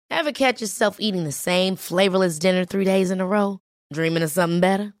Ever catch yourself eating the same flavorless dinner 3 days in a row? Dreaming of something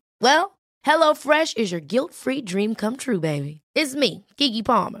better? Well, HelloFresh is your guilt-free dream come true, baby. It's me, Keke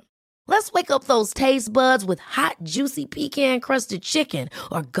Palmer. Let's wake up those taste buds with hot, juicy pecan-crusted chicken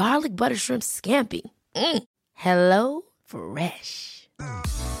or garlic butter shrimp scampi. Hello Fresh.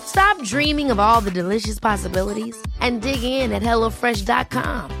 Stop dreaming of all the delicious possibilities and dig in at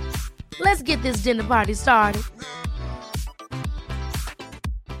HelloFresh.com. Let's get this dinner party started.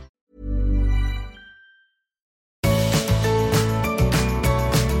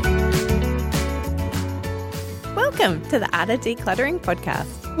 Welcome to the Art of Decluttering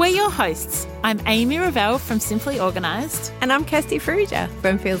podcast. We're your hosts. I'm Amy Revell from Simply Organised. And I'm Kirsty Farrugia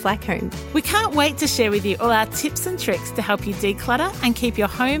from Feels Like Home. We can't wait to share with you all our tips and tricks to help you declutter and keep your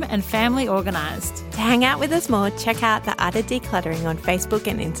home and family organised. To hang out with us more, check out the Art of Decluttering on Facebook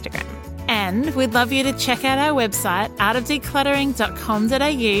and Instagram. And we'd love you to check out our website,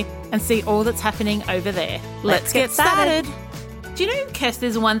 artofdecluttering.com.au, and see all that's happening over there. Let's get started. Do you know, Kirst,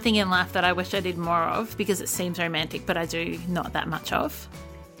 there's one thing in life that I wish I did more of because it seems romantic, but I do not that much of?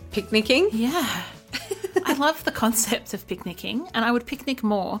 Picnicking? Yeah. I love the concept of picnicking, and I would picnic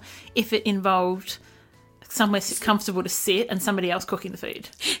more if it involved somewhere comfortable to sit and somebody else cooking the food.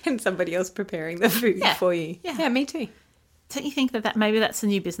 And somebody else preparing the food for you. Yeah, me too. Don't you think that maybe that's a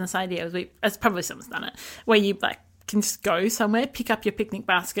new business idea? As probably someone's done it, where you can just go somewhere, pick up your picnic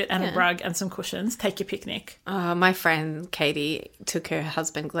basket and a rug and some cushions, take your picnic. My friend Katie took her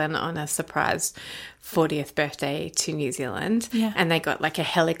husband Glenn on a surprise 40th birthday to New Zealand, and they got a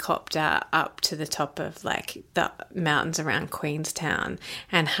helicopter up to the top of the mountains around Queenstown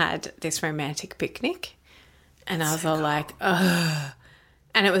and had this romantic picnic. And I was all like, ugh.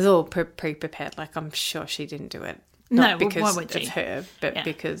 And it was all pre-prepared. I'm sure she didn't do it. Not because why would it's her, but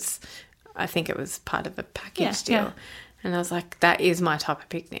because I think it was part of a package deal. Yeah. And I was like, that is my type of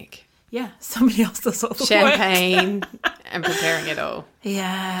picnic. Yeah, somebody else does all the champagne and preparing it all.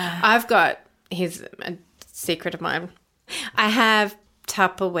 Yeah. I've got, here's a secret of mine. I have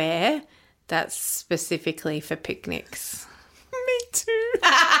Tupperware that's specifically for picnics. Me too.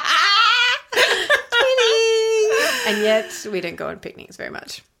 And yet we don't go on picnics very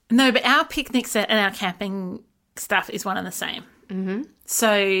much. No, but our picnic set and our camping stuff is one and the same. Mm-hmm.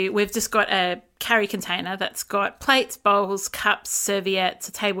 So we've just got a carry container that's got plates, bowls, cups, serviettes,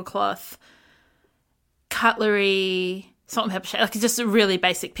 a tablecloth, cutlery, salt and pepper shake. It's just a really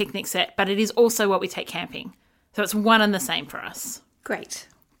basic picnic set, but it is also what we take camping. So it's one and the same for us. Great.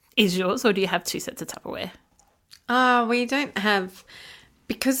 Is yours, or do you have two sets of Tupperware? We don't have,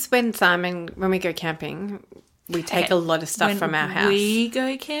 because when we go camping, we take a lot of stuff from our house. We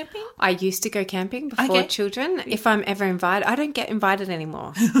go camping? I used to go camping before children. If I'm ever invited, I don't get invited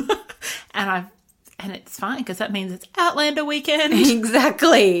anymore. And it's fine because that means it's Outlander weekend.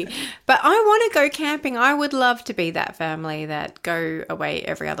 Exactly. But I want to go camping. I would love to be that family that go away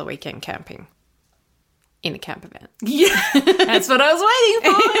every other weekend camping in a camp event. Yeah, that's what I was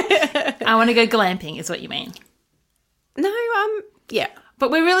waiting for. I want to go glamping is what you mean. No, yeah. But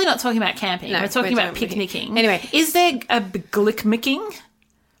we're really not talking about camping. No, we're talking about picnicking. Anyway. Is there a glickmicking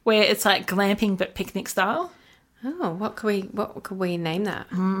where it's like glamping but picnic style? Oh, what could we name that?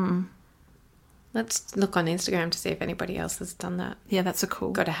 Let's look on Instagram to see if anybody else has done that. Yeah, that's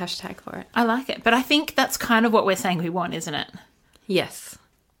Got a hashtag for it. I like it. But I think that's kind of what we're saying we want, isn't it? Yes.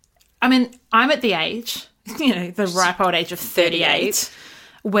 I mean, I'm at the age, the ripe old age of 38,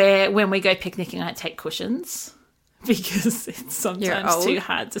 where when we go picnicking, I take cushions. Because it's sometimes too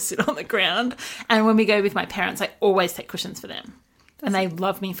hard to sit on the ground. And when we go with my parents, I always take cushions for them. And they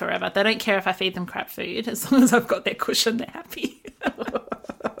love me forever. They don't care if I feed them crap food. As long as I've got their cushion, they're happy.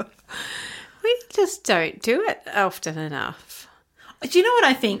 We just don't do it often enough. Do you know what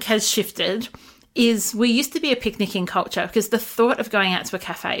I think has shifted? Is we used to be a picnicking culture because the thought of going out to a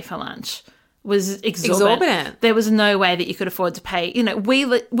cafe for lunch was exorbitant. There was no way that you could afford to pay. We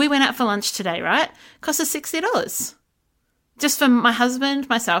went out for lunch today, right? Cost us $60. Just for my husband,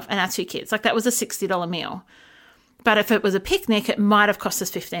 myself, and our two kids. That was a $60 meal. But if it was a picnic, it might have cost us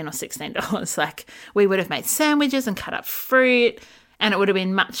 $15 or $16. We would have made sandwiches and cut up fruit, and it would have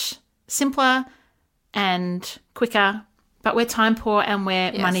been much simpler and quicker. But we're time poor and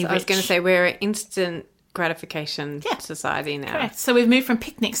we're money rich. I was going to say we're an instant gratification society now. Correct. So we've moved from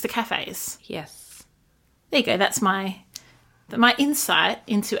picnics to cafes. Yes. There you go. That's my insight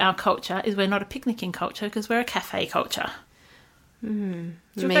into our culture is we're not a picnicking culture because we're a cafe culture.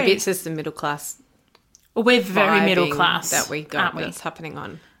 Maybe it's just the middle class. Well, we're very middle class that we got. Aren't we? That's happening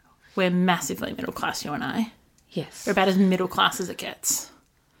on. We're massively middle class, you and I. Yes. We're about as middle class as it gets.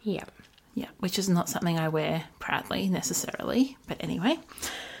 Yeah. Yeah, which is not something I wear proudly necessarily. But anyway.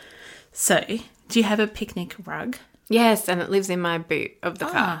 So, do you have a picnic rug? Yes, and it lives in my boot of the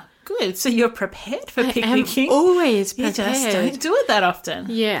car. Good. So you're prepared for picnicking. I'm always prepared. You just don't do it that often.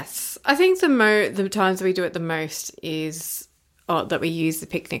 Yes. I think the times we do it the most is, or that we use the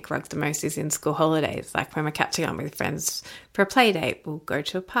picnic rug the most, is in school holidays. Like when we're catching up with friends for a play date, we'll go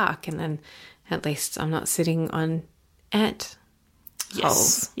to a park, and then at least I'm not sitting on ant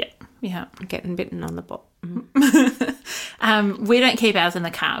holes. Yeah. Getting bitten on the butt. We don't keep ours in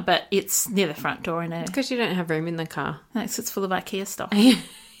the car, but it's near the front door. Because you don't have room in the car. No, it's full of IKEA stock.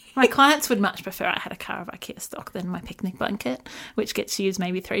 My clients would much prefer I had a car of IKEA stock than my picnic blanket, which gets used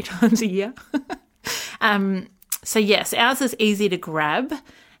maybe 3 times a year. So yes, ours is easy to grab.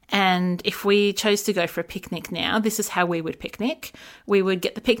 And if we chose to go for a picnic now, this is how we would picnic. We would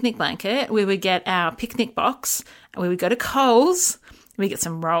get the picnic blanket, we would get our picnic box, and we would go to Coles. We get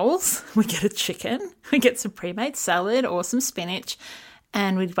some rolls, we get a chicken, we get some pre-made salad or some spinach,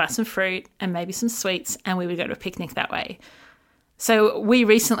 and we'd buy some fruit and maybe some sweets, and we would go to a picnic that way. So we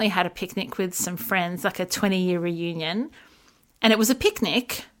recently had a picnic with some friends, like a 20-year reunion, and it was a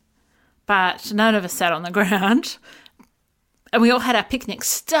picnic, but none of us sat on the ground, and we all had our picnic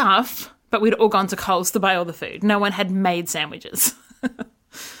stuff, but we'd all gone to Coles to buy all the food. No one had made sandwiches.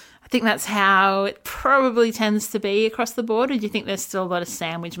 I think that's how it probably tends to be across the board. Or do you think there's still a lot of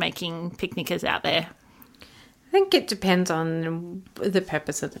sandwich-making picnickers out there? I think it depends on the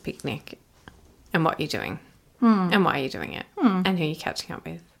purpose of the picnic and what you're doing and why you're doing it and who you're catching up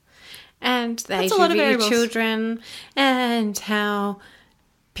with. And the age of your children and how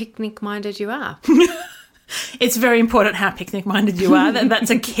picnic-minded you are. It's very important how picnic-minded you are. That's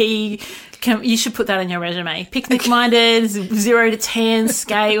a key. You should put that on your resume. Picnic-minded, 0 to 10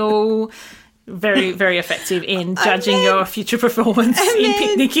 scale. Very, very effective in judging your future performance in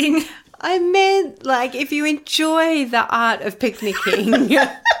picnicking. I meant, like, if you enjoy the art of picnicking,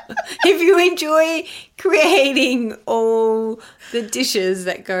 if you enjoy creating all the dishes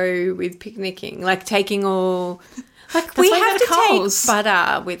that go with picnicking, like taking all... Like, we have to take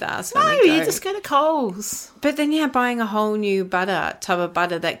butter with us when we go. No, you just go to Coles. But then you're buying a whole new tub of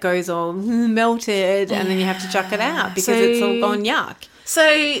butter that goes all melted, and then you have to chuck it out because it's all gone yuck. So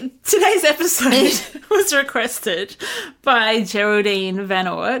today's episode was requested by Geraldine Van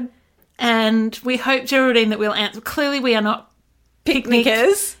Ord, and we hope, Geraldine, that we'll answer. Clearly we are not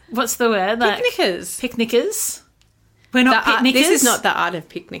picnickers. What's the word? Picnickers. We're not picnickers. This is not the art of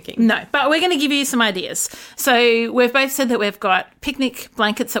picnicking. No, but we're going to give you some ideas. So we've both said that we've got picnic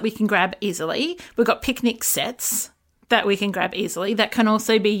blankets that we can grab easily. We've got picnic sets that we can grab easily. That can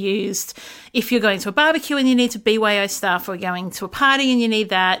also be used if you're going to a barbecue and you need to BYO stuff, or going to a party and you need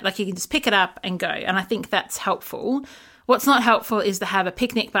that. Like, you can just pick it up and go. And I think that's helpful. What's not helpful is to have a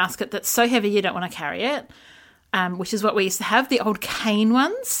picnic basket that's so heavy you don't want to carry it, which is what we used to have, the old cane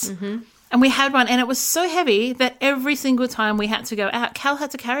ones. Mm-hmm. And we had one, and it was so heavy that every single time we had to go out, Cal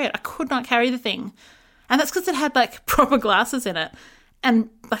had to carry it. I could not carry the thing. And that's because it had, like, proper glasses in it and,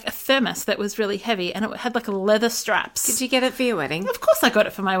 like, a thermos that was really heavy, and it had, like, leather straps. Did you get it for your wedding? Of course I got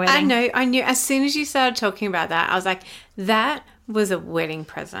it for my wedding. I knew. As soon as you started talking about that, I was like, that was a wedding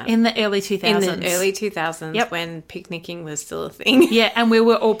present. In the early 2000s. In the early 2000s, when picnicking was still a thing. Yeah, and we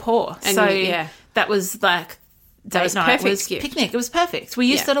were all poor. And that was, like... Date night was gift. Picnic. It was perfect. We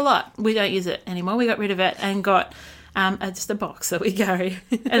used it a lot. We don't use it anymore. We got rid of it and got just a box that we carry,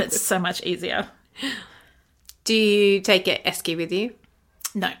 and it's so much easier. Do you take it esky with you?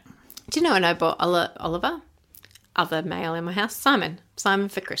 No. Do you know when I bought Oliver, other male in my house, Simon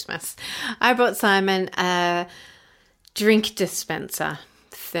for Christmas? I bought Simon a drink dispenser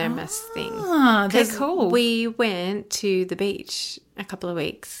thermos thing. Oh, they're cool. We went to the beach a couple of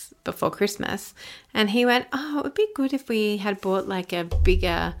weeks before Christmas, and he went, it would be good if we had bought, like, a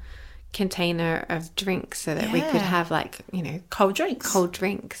bigger container of drinks so that we could have, like, you know, cold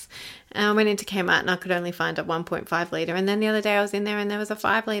drinks. And I went into Kmart and I could only find a 1.5 litre, and then the other day I was in there and there was a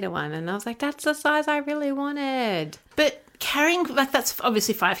 5 litre one, and I was like, that's the size I really wanted. But carrying, like, that's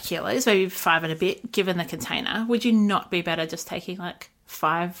obviously 5 kilos, maybe 5 and a bit, given the container. Would you not be better just taking, like,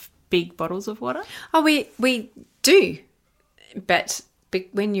 5 big bottles of water? Oh, we do, but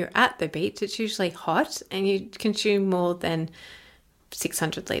when you're at the beach, it's usually hot, and you consume more than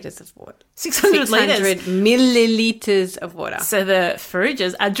 600 litres of water. 600 millilitres of water. So the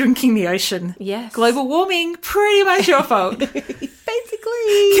Ferugers are drinking the ocean. Yes. Global warming, pretty much your fault. Basically.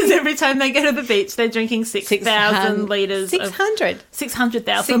 Because every time they go to the beach, they're drinking 6,000 litres. 600.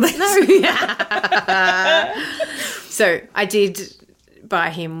 600,000 litres. No. So I did buy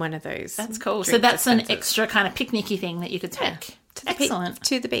him one of those. That's cool. So that's an extra kind of picnicky thing that you could take.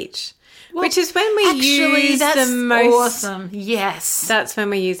 To the beach. Which is when we use the most. Awesome. Yes. That's when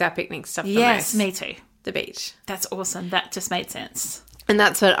we use our picnic stuff the most. Yes, me too. The beach. That's awesome. That just made sense. And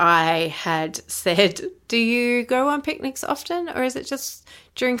that's what I had said. Do you go on picnics often, or is it just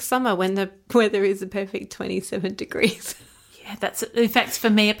during summer when the weather is a perfect 27 degrees? Yeah, in fact, for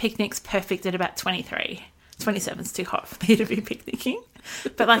me, a picnic's perfect at about 23. 27's too hot for me to be picnicking.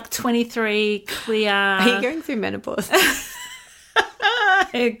 But like 23, clear. Are you going through menopause?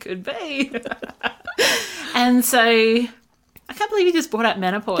 It could be. And so I can't believe you just brought up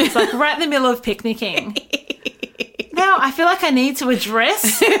menopause, like right in the middle of picnicking. Now I feel like I need to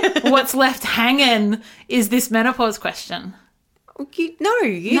address what's left hanging is this menopause question. No,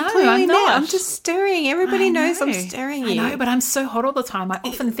 clearly I'm not. I'm just stirring. Everybody knows I'm stirring you. I know, but I'm so hot all the time. I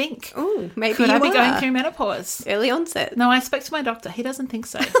often think, maybe could I be going through menopause? Early onset. No, I spoke to my doctor. He doesn't think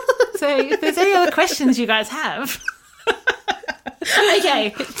so. So if there's any other questions you guys have...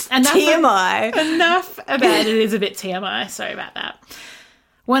 Okay, TMI. Enough about it. It is a bit TMI. Sorry about that.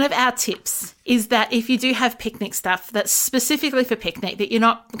 One of our tips is that if you do have picnic stuff that's specifically for picnic, that you're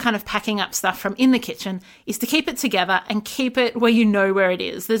not kind of packing up stuff from in the kitchen, is to keep it together and keep it where you know where it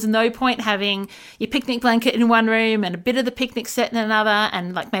is. There's no point having your picnic blanket in one room and a bit of the picnic set in another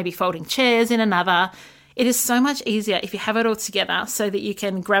and like maybe folding chairs in another. It is so much easier if you have it all together so that you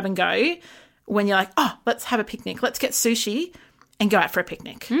can grab and go when you're like, oh, let's have a picnic. Let's get sushi and go out for a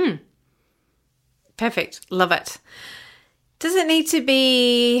picnic. Perfect. Love it. Does it need to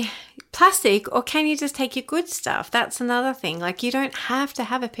be plastic or can you just take your good stuff? That's another thing. Like you don't have to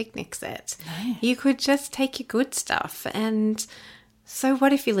have a picnic set. No. You could just take your good stuff. And so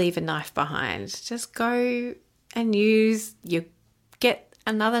what if you leave a knife behind? Just go and get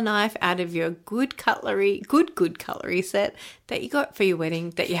another knife out of your good cutlery set that you got for your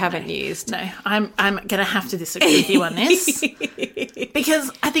wedding that you haven't used. No, I'm going to have to disagree with you on this. Because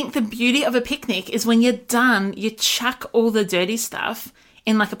I think the beauty of a picnic is when you're done, you chuck all the dirty stuff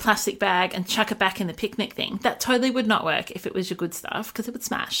in like a plastic bag and chuck it back in the picnic thing. That totally would not work if it was your good stuff because it would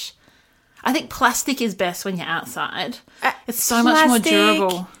smash. I think plastic is best when you're outside. It's so much more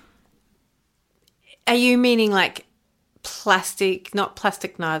durable. Are you meaning like plastic, not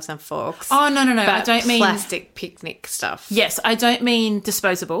plastic knives and forks? Oh, no. I don't mean plastic picnic stuff. Yes, I don't mean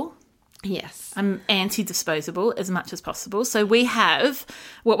disposable. Yes. I'm anti-disposable as much as possible. So we have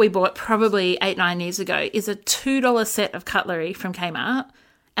what we bought probably 8-9 years ago is a $2 set of cutlery from Kmart.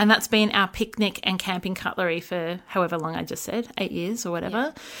 And that's been our picnic and camping cutlery for however long I just said, 8 years or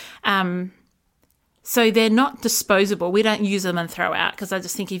whatever. Yeah. So they're not disposable. We don't use them and throw out because I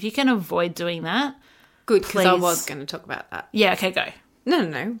just think if you can avoid doing that, good, because I was going to talk about that. Yeah, okay, go.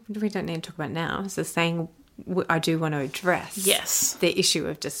 No. We don't need to talk about it now. It's just saying I do want to address the issue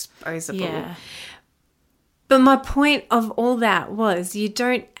of disposable. Yeah. But my point of all that was you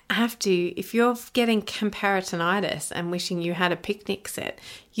don't have to, if you're getting comparatinitis and wishing you had a picnic set,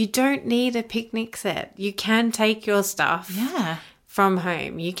 you don't need a picnic set. You can take your stuff from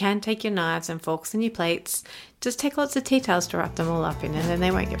home. You can take your knives and forks and your plates. Just take lots of tea towels to wrap them all up in and then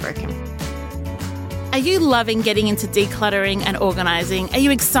they won't get broken. Are you loving getting into decluttering and organising? Are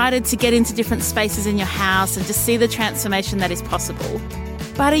you excited to get into different spaces in your house and just see the transformation that is possible?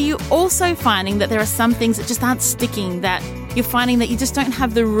 But are you also finding that there are some things that just aren't sticking, that you're finding that you just don't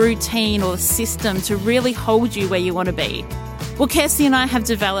have the routine or the system to really hold you where you want to be? Well, Kirsty and I have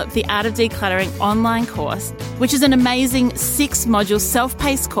developed the Art of Decluttering online course, which is an amazing 6-module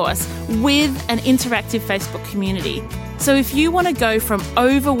self-paced course with an interactive Facebook community. So if you want to go from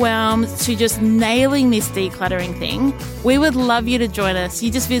overwhelmed to just nailing this decluttering thing, we would love you to join us. You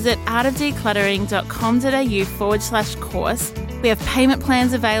just visit artofdecluttering.com.au/course. We have payment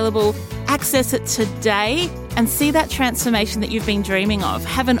plans available. Access it today and see that transformation that you've been dreaming of.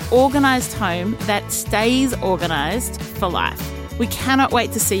 Have an organised home that stays organised for life. We cannot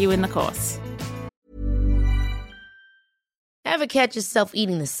wait to see you in the course. Ever catch yourself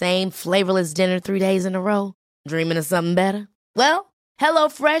eating the same flavourless dinner 3 days in a row? Dreaming of something better? Well,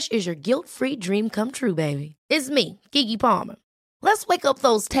 HelloFresh is your guilt-free dream come true, baby. It's me, Keke Palmer. Let's wake up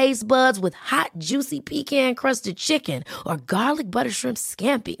those taste buds with hot, juicy pecan-crusted chicken or garlic butter shrimp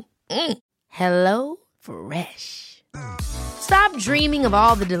scampi. Hello Fresh. Stop dreaming of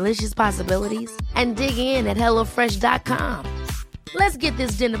all the delicious possibilities and dig in at HelloFresh.com. Let's get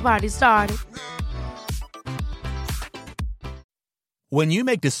this dinner party started. When you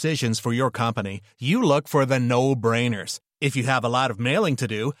make decisions for your company, you look for the no-brainers. If you have a lot of mailing to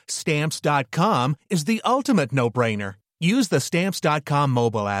do, Stamps.com is the ultimate no-brainer. Use the Stamps.com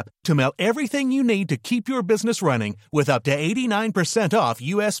mobile app to mail everything you need to keep your business running with up to 89% off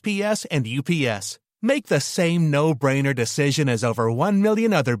USPS and UPS. Make the same no-brainer decision as over 1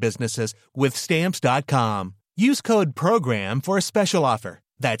 million other businesses with Stamps.com. Use code PROGRAM for a special offer.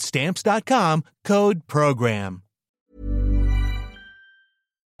 That's Stamps.com, code PROGRAM.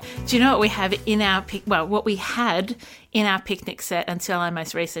 Do you know what we have in our what we had in our picnic set until our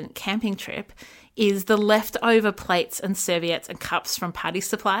most recent camping trip is the leftover plates and serviettes and cups from party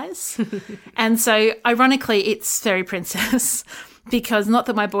supplies. And so, ironically, it's Fairy Princess because not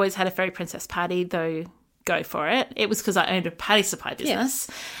that my boys had a Fairy Princess party, though go for it. It was because I owned a party supply business.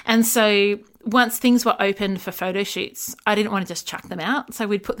 Yes. And so once things were opened for photo shoots, I didn't want to just chuck them out. So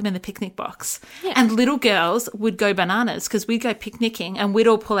we'd put them in the picnic box. Yeah. And little girls would go bananas because we'd go picnicking and we'd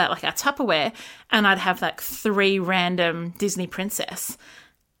all pull out like our Tupperware and I'd have like 3 random Disney princess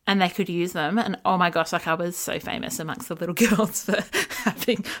and they could use them. And oh my gosh, like I was so famous amongst the little girls for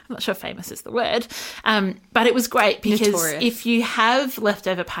having, I'm not sure famous is the word, but it was great because Notorious. If you have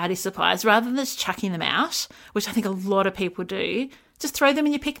leftover party supplies, rather than just chucking them out, which I think a lot of people do, just throw them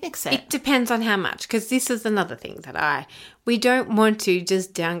in your picnic set. It depends on how much, because this is another thing that we don't want to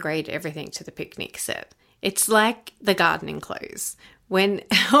just downgrade everything to the picnic set. It's like the gardening clothes. When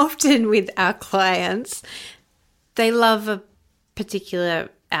often with our clients, they love a particular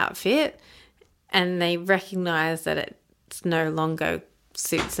outfit and they recognize that it's no longer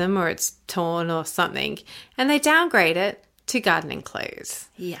suits them or it's torn or something and they downgrade it to gardening clothes.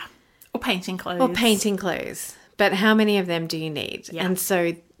 Yeah. Or painting clothes. But how many of them do you need? Yeah. And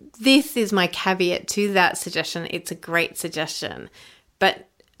so this is my caveat to that suggestion. It's a great suggestion. But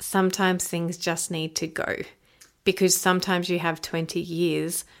sometimes things just need to go because sometimes you have 20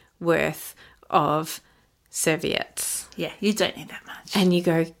 years worth of serviettes. Yeah, you don't need that much. And you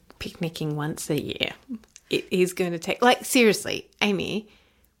go picnicking once a year. It is going to take, like, seriously, Amy,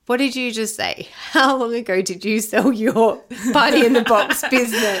 what did you just say? How long ago did you sell your Party in the Box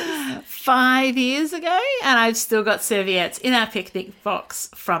business? 5 years ago, and I've still got serviettes in our picnic box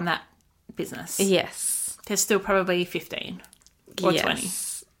from that business. Yes. There's still probably 15 or 20.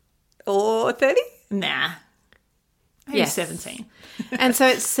 Or 30? Nah. Maybe 17. And so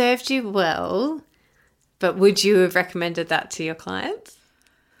it served you well. But would you have recommended that to your clients?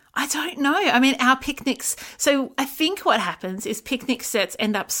 I don't know. I mean, our picnics... So I think what happens is picnic sets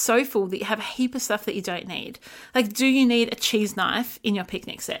end up so full that you have a heap of stuff that you don't need. Like, do you need a cheese knife in your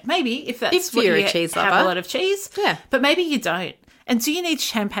picnic set? Maybe, if you're a cheese lover. Have a lot of cheese. Yeah. But maybe you don't. And do you need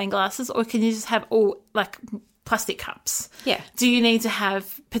champagne glasses or can you just have all, like, plastic cups? Yeah. Do you need to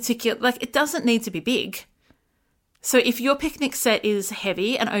have particular... Like, it doesn't need to be big. So if your picnic set is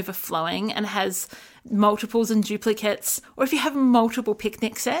heavy and overflowing and has multiples and duplicates, or if you have multiple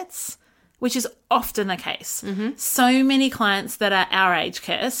picnic sets, which is often the case, so many clients that are our age,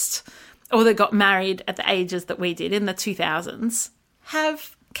 Kirst, or that got married at the ages that we did in the 2000s,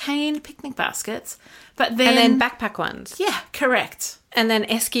 have cane picnic baskets, but then... And then backpack ones. Yeah, correct. And then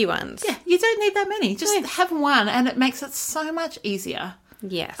esky ones. Yeah, you don't need that many. Just have one and it makes it so much easier.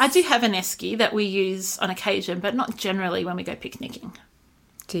 Yes. I do have an esky that we use on occasion, but not generally when we go picnicking.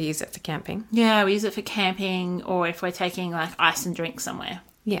 Do you use it for camping? Yeah, we use it for camping or if we're taking like ice and drink somewhere.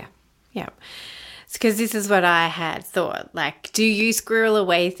 Yeah, yeah. Because this is what I had thought. Like, do you squirrel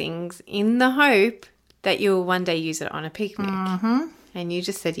away things in the hope that you'll one day use it on a picnic? Mm-hmm. And you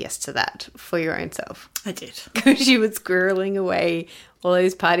just said yes to that for your own self. I did. Because you were squirreling away all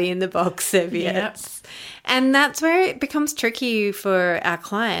those Party in the Box serviettes. Yep. And that's where it becomes tricky for our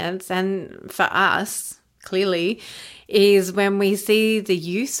clients and for us, clearly, is when we see the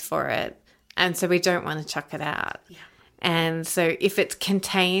use for it. And so we don't want to chuck it out. Yeah. And so if it's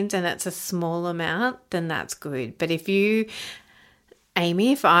contained and it's a small amount, then that's good. But if you...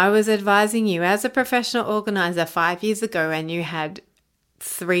 Amy, if I was advising you as a professional organizer 5 years ago and you had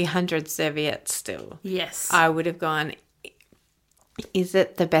 300 serviettes still. Yes. I would have gone, is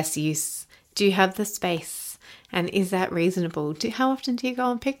it the best use? Do you have the space? And is that reasonable? How often do you go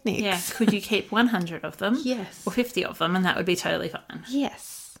on picnics? Yeah. Could you keep 100 of them? Yes. Or 50 of them and that would be totally fine.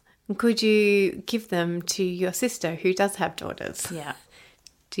 Yes. And could you give them to your sister who does have daughters? Yeah.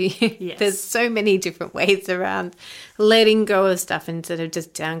 Yes. There's so many different ways around letting go of stuff instead of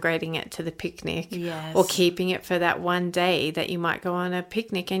just downgrading it to the picnic. Yes. Or keeping it for that one day that you might go on a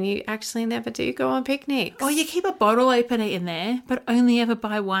picnic and you actually never do go on picnics. Or you keep a bottle opener in there but only ever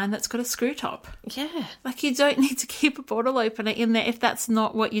buy wine that's got a screw top. Yeah. Like you don't need to keep a bottle opener in there if that's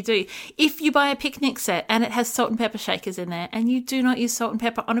not what you do. If you buy a picnic set and it has salt and pepper shakers in there and you do not use salt and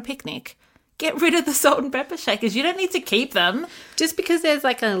pepper on a picnic, get rid of the salt and pepper shakers. You don't need to keep them. Just because there's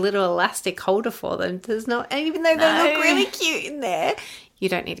like a little elastic holder for them does not, even though they look really cute in there, you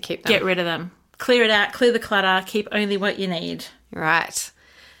don't need to keep them. Get rid of them. Clear it out, clear the clutter, keep only what you need. Right.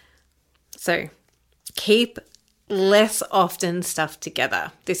 So keep less often stuff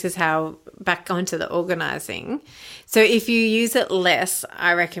together. This is how, back onto the organising. So if you use it less,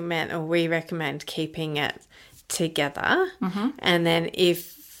 we recommend keeping it together. And then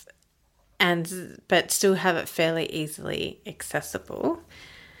but still have it fairly easily accessible.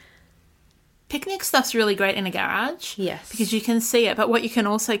 Picnic stuff's really great in a garage. Yes. Because you can see it. But what you can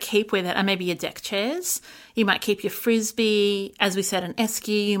also keep with it are maybe your deck chairs. You might keep your Frisbee, as we said, an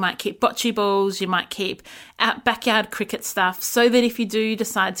esky. You might keep bocce balls. You might keep backyard cricket stuff so that if you do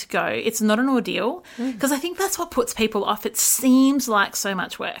decide to go, it's not an ordeal. Because I think that's what puts people off. It seems like so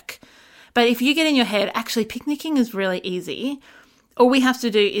much work. But if you get in your head, actually picnicking is really easy, all we have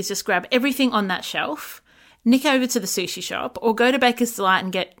to do is just grab everything on that shelf, nick over to the sushi shop, or go to Baker's Delight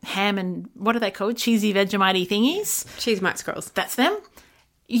and get ham and, what are they called? Cheesy Vegemite thingies? Cheese Mike Scrolls. That's them.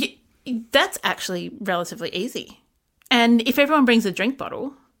 That's actually relatively easy. And if everyone brings a drink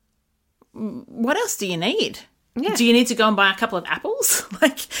bottle, what else do you need? Yeah. Do you need to go and buy a couple of apples?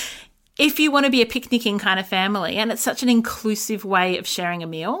 If you want to be a picnicking kind of family, and it's such an inclusive way of sharing a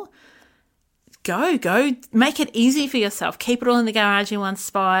meal, go, make it easy for yourself. Keep it all in the garage in one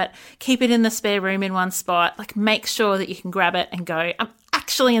spot. Keep it in the spare room in one spot. Make sure that you can grab it and go. I'm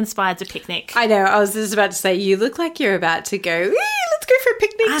actually inspired to picnic. I know. I was just about to say, you look like you're about to go, let's go for a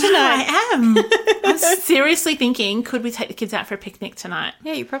picnic tonight. I am. I'm seriously thinking, could we take the kids out for a picnic tonight?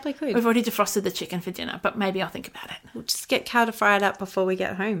 Yeah, you probably could. We've already defrosted the chicken for dinner, but maybe I'll think about it. We'll just get Carter fried up before we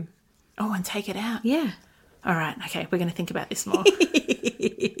get home. Oh, and take it out. Yeah. All right. Okay. We're going to think about this more.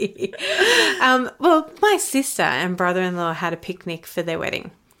 Well, my sister and brother-in-law had a picnic for their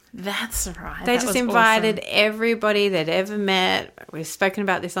wedding. That's right. They just invited everybody they'd ever met. We've spoken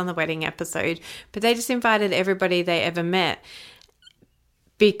about this on the wedding episode, but they just invited everybody they ever met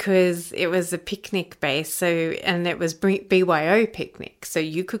because it was a picnic base. And it was BYO picnic. So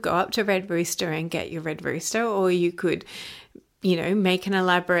you could go up to Red Rooster and get your Red Rooster, or you could, make an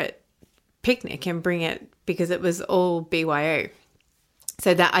elaborate picnic and bring it because it was all BYO.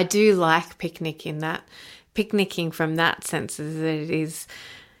 So that I do like picnicking from that sense, is that it is,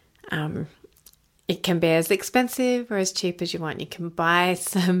 it can be as expensive or as cheap as you want. You can buy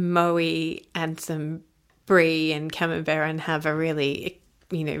some Moe and some Brie and Camembert and have a really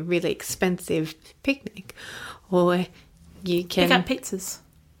expensive picnic. Or you can pick up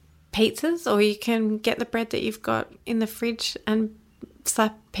pizzas, or you can get the bread that you've got in the fridge and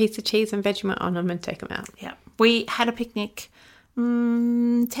slap a piece of cheese and Vegemite on them and take them out. Yeah. We had a picnic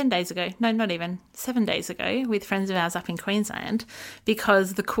 10 days ago. No, not even. 7 days ago with friends of ours up in Queensland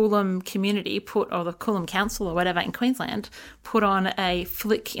because the Coolum community or the Coolum Council or whatever in Queensland put on a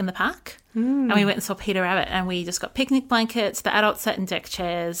flick in the park. And we went and saw Peter Rabbit and we just got picnic blankets, the adults sat in deck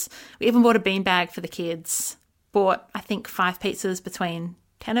chairs. We even bought a beanbag for the kids. Bought, I think, 5 pizzas between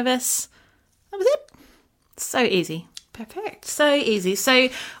 10 of us. That was it. So easy. Perfect. So easy. So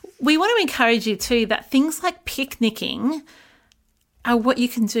we want to encourage you too that things like picnicking are what you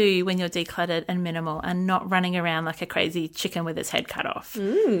can do when you're decluttered and minimal and not running around like a crazy chicken with its head cut off.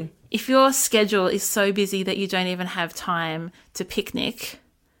 If your schedule is so busy that you don't even have time to picnic,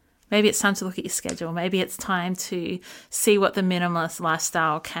 maybe it's time to look at your schedule. Maybe it's time to see what the minimalist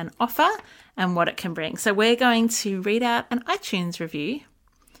lifestyle can offer and what it can bring. So we're going to read out an iTunes review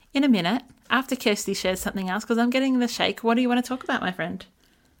in a minute after Kirsty shares something else because I'm getting the shake. What do you want to talk about, my friend?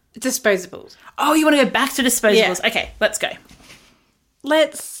 Disposables. Oh, you want to go back to disposables? Yeah. Okay, let's go.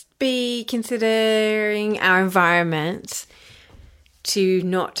 Let's be considering our environment to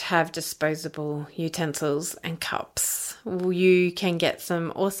not have disposable utensils and cups. You can get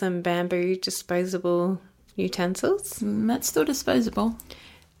some awesome bamboo disposable utensils. That's still disposable.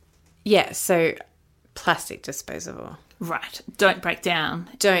 Yeah, so plastic disposable. Right. Don't break down.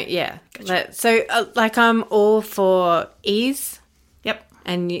 Yeah. Gotcha. I'm all for ease. Yep.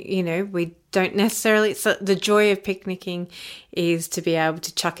 And, we don't necessarily... So the joy of picnicking is to be able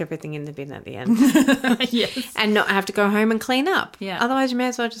to chuck everything in the bin at the end. Yes. And not have to go home and clean up. Yeah. Otherwise, you may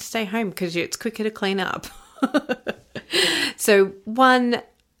as well just stay home because it's quicker to clean up. So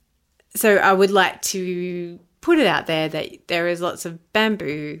I would like to put it out there that there is lots of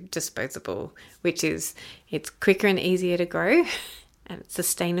bamboo disposable, which is it's quicker and easier to grow and it's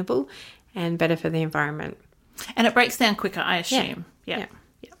sustainable and better for the environment. And it breaks down quicker, I assume. Yeah.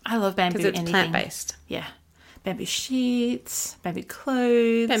 I love bamboo. Because it's plant-based. Yeah. bamboo sheets, bamboo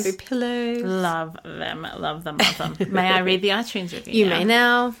clothes. Bamboo pillows. Love them, love them, love them. May I read the iTunes review You now? may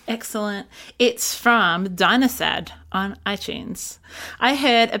now. Excellent. It's from Dynasad on iTunes. I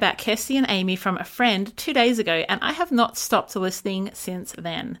heard about Kirsty and Amy from a friend 2 days ago, and I have not stopped listening since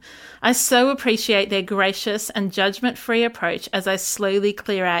then. I so appreciate their gracious and judgment-free approach as I slowly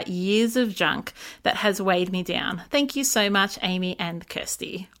clear out years of junk that has weighed me down. Thank you so much, Amy and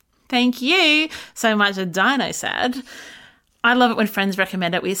Kirsty. Thank you so much, Dynasad. I love it when friends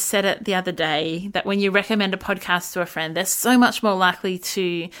recommend it. We said it the other day that when you recommend a podcast to a friend, they're so much more likely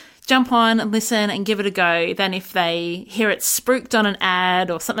to jump on and listen and give it a go than if they hear it spruiked on an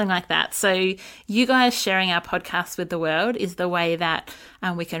ad or something like that. So you guys sharing our podcast with the world is the way that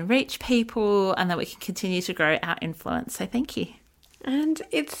we can reach people and that we can continue to grow our influence. So thank you. And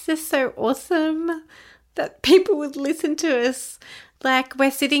it's just so awesome that people would listen to us. Like, we're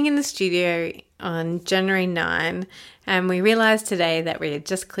sitting in the studio on January 9 and we realised today that we had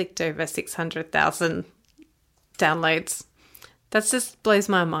just clicked over 600,000 downloads. That just blows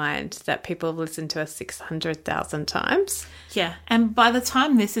my mind that people have listened to us 600,000 times. Yeah, and by the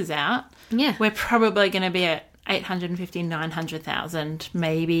time this is out, yeah, we're probably going to be at 850, 900,000,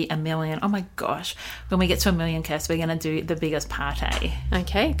 maybe 1 million. Oh my gosh. When we get to 1 million, Kirst, we're going to do the biggest party.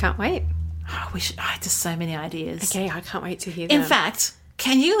 Okay, can't wait. Oh, just so many ideas. Okay, I can't wait to hear them. In fact,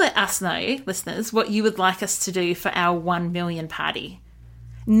 can you let us know, listeners, what you would like us to do for our 1 million party?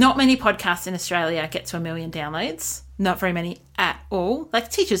 Not many podcasts in Australia get to 1 million downloads. Not very many at all. Like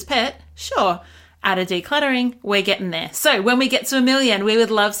Teacher's Pet, sure. Out of Decluttering, we're getting there. So when we get to 1 million, we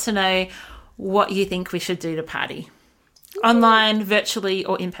would love to know what you think we should do to party. Online, virtually,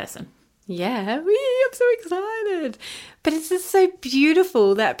 or in person. Yeah, I'm so excited. But it's just so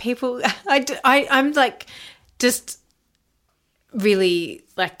beautiful that people, I'm like just really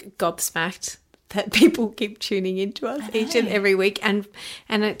like gobsmacked that people keep tuning into us each and every week. And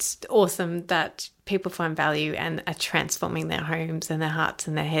it's awesome that people find value and are transforming their homes and their hearts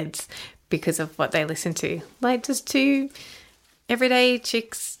and their heads because of what they listen to. Like just two everyday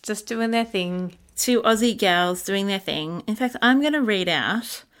chicks just doing their thing. Two Aussie gals doing their thing. In fact, I'm going to read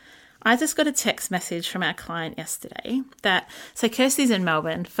out. I just got a text message from our client yesterday so Kirsty's in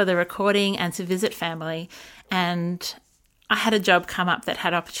Melbourne for the recording and to visit family, and I had a job come up that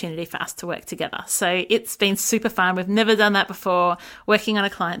had opportunity for us to work together. So it's been super fun. We've never done that before, working on a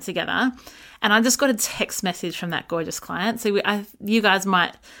client together. And I just got a text message from that gorgeous client. So you guys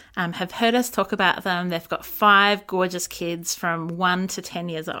might have heard us talk about them. They've got 5 gorgeous kids from 1 to 10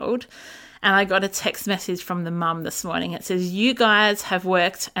 years old. And I got a text message from the mum this morning. It says, you guys have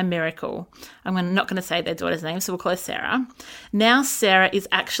worked a miracle. I'm not going to say their daughter's name, so we'll call her Sarah. Now Sarah is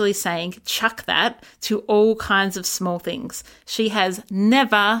actually saying, chuck that to all kinds of small things. She has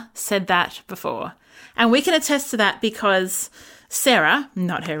never said that before. And we can attest to that because Sarah,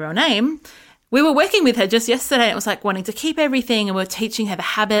 not her real name, we were working with her just yesterday. And it was like wanting to keep everything, and we were teaching her the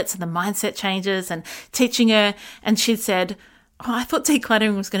habits and the mindset changes and teaching her. And she'd said, oh, I thought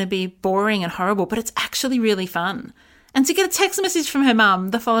decluttering was going to be boring and horrible, but it's actually really fun. And to get a text message from her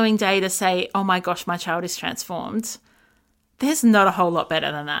mum the following day to say, oh my gosh, my child is transformed, there's not a whole lot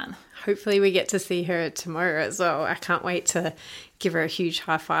better than that. Hopefully we get to see her tomorrow as well. I can't wait to give her a huge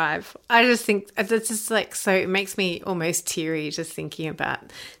high five. I just think it's just like, so it makes me almost teary just thinking about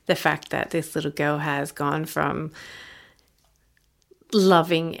the fact that this little girl has gone from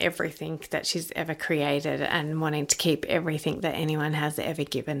loving everything that she's ever created and wanting to keep everything that anyone has ever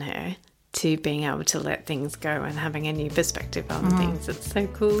given her to being able to let things go and having a new perspective on things. It's so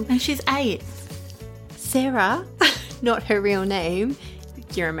cool. And she's 8. Sarah, not her real name,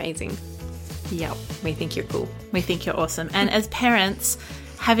 you're amazing. Yep. We think you're cool. We think you're awesome. And as parents,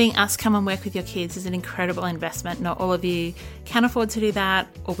 having us come and work with your kids is an incredible investment. Not all of you can afford to do that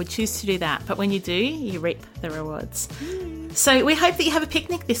or would choose to do that. But when you do, you reap the rewards. So we hope that you have a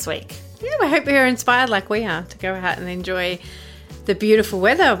picnic this week. Yeah, we hope you're inspired like we are to go out and enjoy the beautiful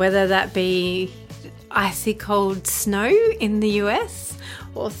weather, whether that be icy cold snow in the US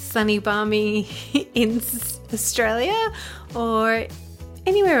or sunny, balmy in Australia or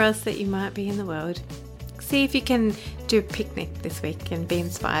anywhere else that you might be in the world. See if you can do a picnic this week and be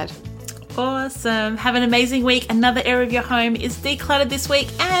inspired. Awesome. Have an amazing week. Another area of your home is decluttered this week,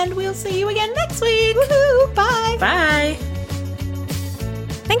 and we'll see you again next week. Woohoo! Bye. Bye.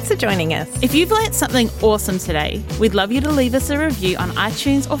 Thanks for joining us. If you've learnt something awesome today, we'd love you to leave us a review on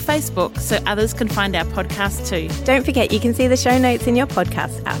iTunes or Facebook so others can find our podcast too. Don't forget you can see the show notes in your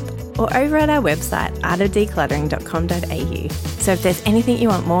podcast app or over at our website, artofdecluttering.com.au. So if there's anything you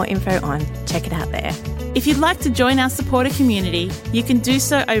want more info on, check it out there. If you'd like to join our supporter community, you can do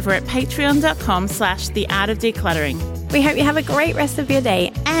so over at patreon.com/theartofdecluttering. We hope you have a great rest of your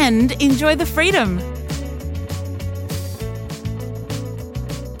day and enjoy the freedom.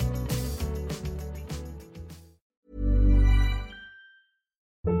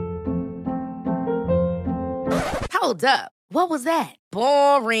 Hold up. What was that?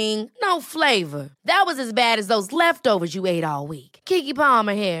 Boring. No flavor. That was as bad as those leftovers you ate all week. Keke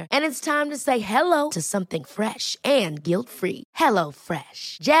Palmer here, and it's time to say hello to something fresh and guilt-free.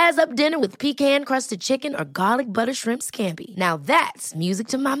 HelloFresh. Jazz up dinner with pecan-crusted chicken or garlic butter shrimp scampi. Now that's music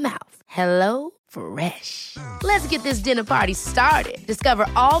to my mouth. HelloFresh. Let's get this dinner party started. Discover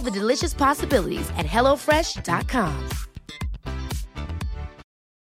all the delicious possibilities at HelloFresh.com.